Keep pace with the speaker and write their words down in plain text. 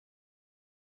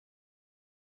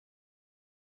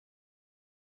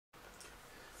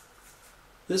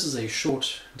This is a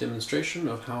short demonstration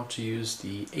of how to use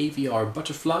the AVR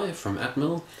Butterfly from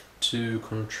Atmel to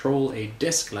control a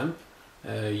desk lamp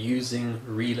using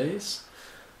relays.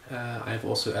 I've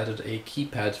also added a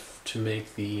keypad to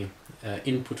make the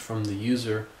input from the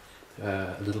user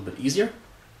a little bit easier.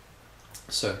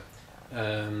 So,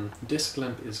 desk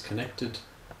lamp is connected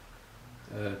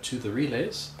to the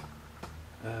relays.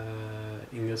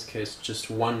 In this case, just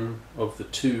one of the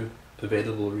two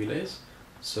available relays.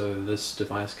 So this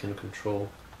device can control,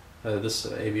 this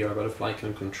AVR Butterfly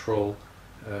can control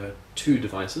two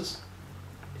devices.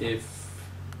 If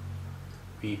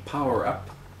we power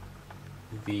up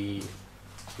the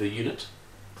unit,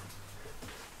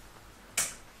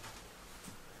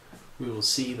 we will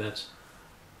see that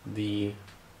the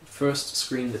first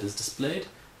screen that is displayed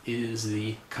is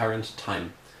the current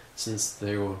time. Since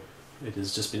it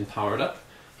has just been powered up,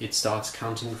 it starts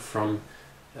counting from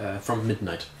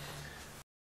midnight.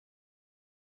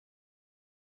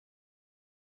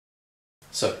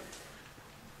 So,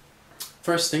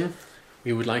 first thing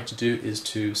we would like to do is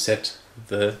to set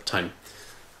the time.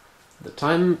 The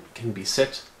time can be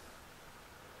set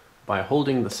by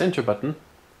holding the center button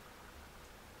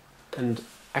and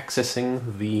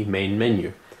accessing the main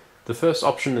menu. The first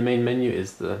option in the main menu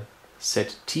is the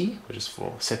set T, which is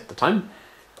for set the time,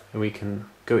 and we can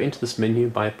go into this menu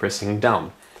by pressing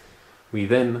down. We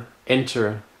then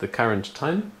enter the current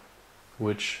time,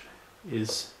 which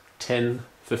is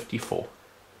 10:54.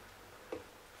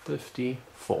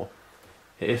 54.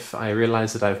 If I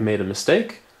realize that I've made a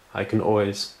mistake, I can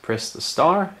always press the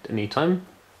star at any time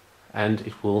and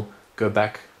it will go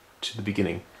back to the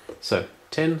beginning. So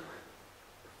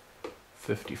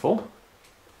 10:54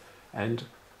 and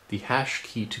the hash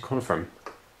key to confirm.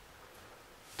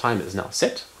 Time is now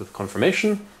set with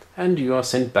confirmation and you are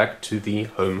sent back to the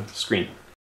home screen.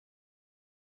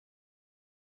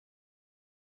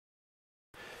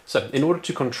 So in order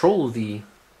to control the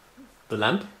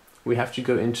lamp, we have to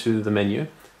go into the menu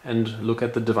and look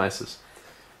at the devices.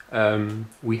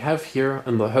 We have here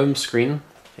on the home screen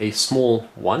a small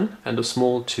 1 and a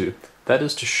small 2. That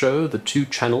is to show the two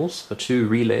channels, the two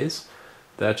relays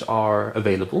that are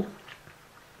available.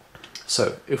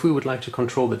 So if we would like to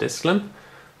control the desk lamp,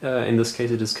 in this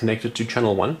case it is connected to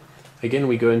channel 1. Again,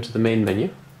 we go into the main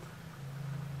menu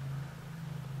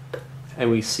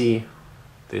and we see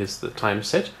there's the time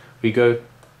set. We go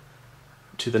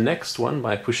to the next one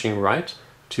by pushing right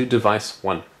to device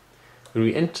 1. When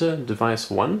we enter device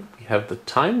 1, we have the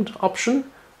timed option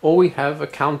or we have a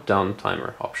countdown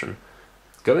timer option.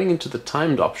 Going into the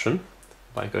timed option,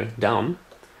 by going down,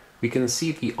 we can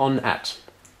see the on at.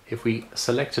 If we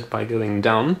select it by going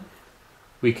down,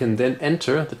 we can then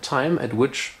enter the time at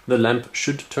which the lamp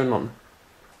should turn on.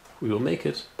 We will make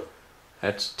it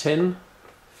at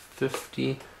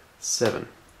 10:57.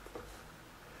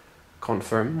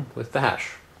 Confirm with the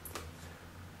hash.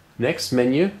 Next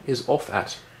menu is off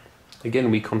at. Again,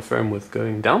 we confirm with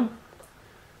going down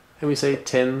and we say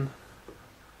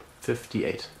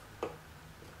 10:58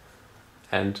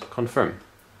 and confirm.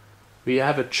 We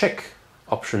have a check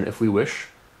option if we wish.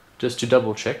 Just to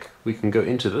double check, we can go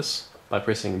into this by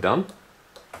pressing down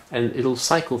and it'll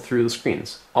cycle through the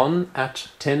screens. On at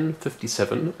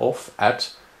 10:57, off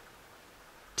at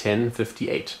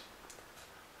 10:58.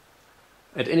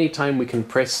 At any time we can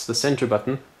press the center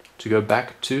button to go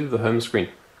back to the home screen.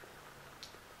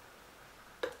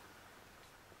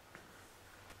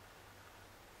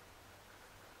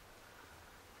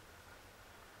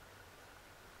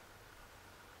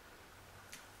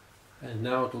 And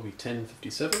now it will be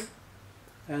 10:57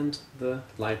 and the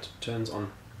light turns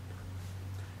on.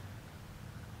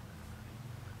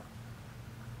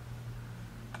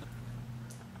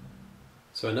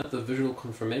 So another visual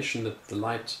confirmation that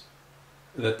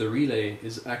the relay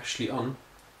is actually on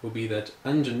will be that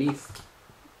underneath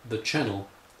the channel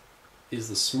is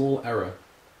the small arrow,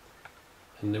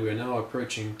 and we are now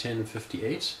approaching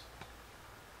 10:58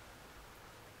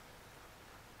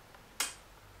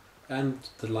 and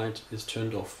the light is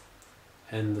turned off,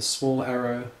 and the small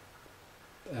arrow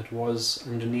that was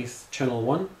underneath channel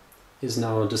 1 is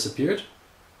now disappeared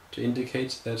to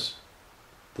indicate that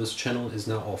this channel is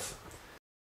now off.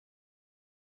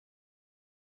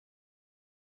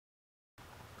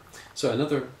 So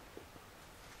another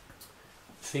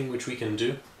thing which we can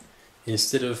do,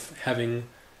 instead of having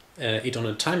it on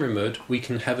a timer mode, we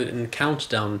can have it in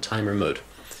countdown timer mode.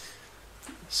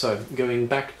 So going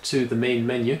back to the main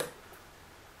menu,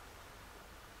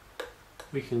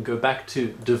 we can go back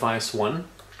to device 1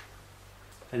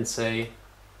 and say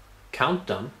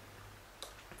countdown,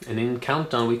 and in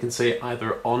countdown we can say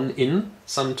either on in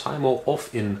sometime or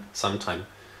off in sometime.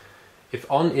 If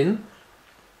on-in,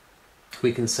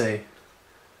 we can say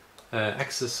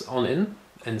access on-in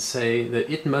and say that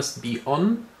it must be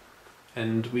on,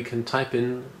 and we can type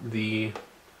in the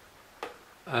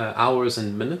hours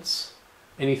and minutes,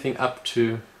 anything up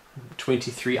to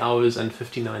 23 hours and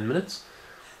 59 minutes.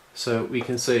 So we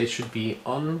can say it should be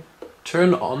on,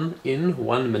 turn on in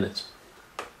 1 minute.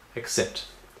 Accept.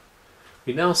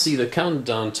 We now see the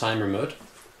countdown timer mode,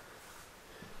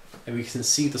 and we can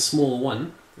see the small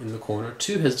 1 in the corner.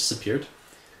 2 has disappeared.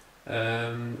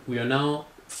 We are now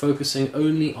focusing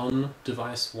only on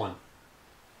device 1.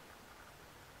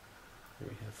 Here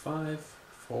we have 5,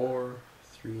 4,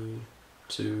 3,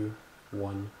 2,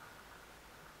 1,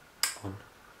 on.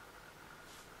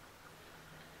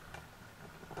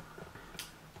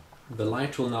 The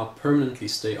light will now permanently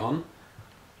stay on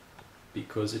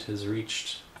because it has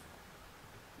reached,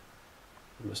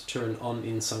 we must turn on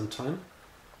in some time.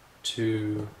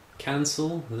 To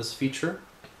cancel this feature,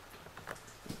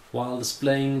 while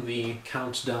displaying the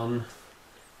countdown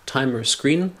timer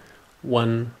screen,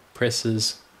 one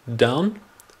presses down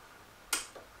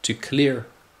to clear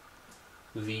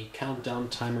the countdown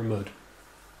timer mode.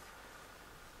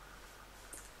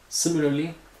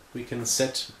 Similarly, we can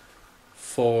set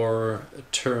for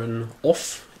turn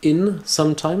off in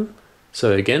sometime.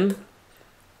 So again,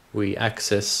 we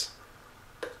access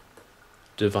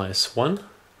device 1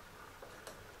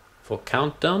 for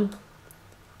countdown,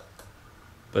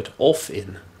 but off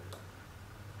in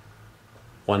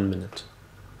 1 minute.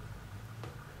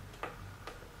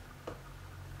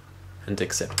 And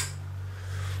accept.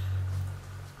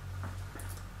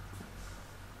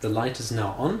 The light is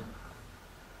now on.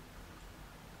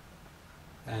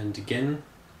 And again,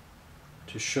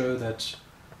 to show that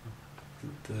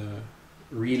the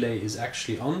relay is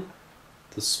actually on,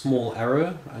 the small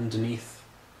arrow underneath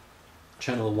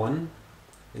channel 1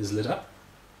 is lit up.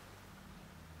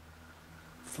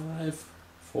 5,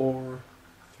 4,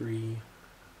 3,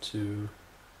 2,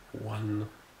 1,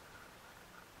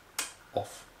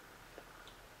 off.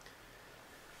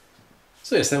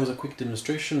 So yes, that was a quick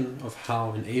demonstration of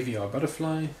how an AVR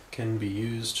Butterfly can be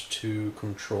used to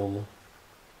control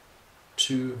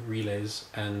 2 relays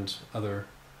and other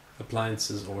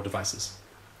appliances or devices.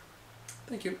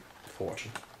 Thank you for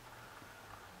watching.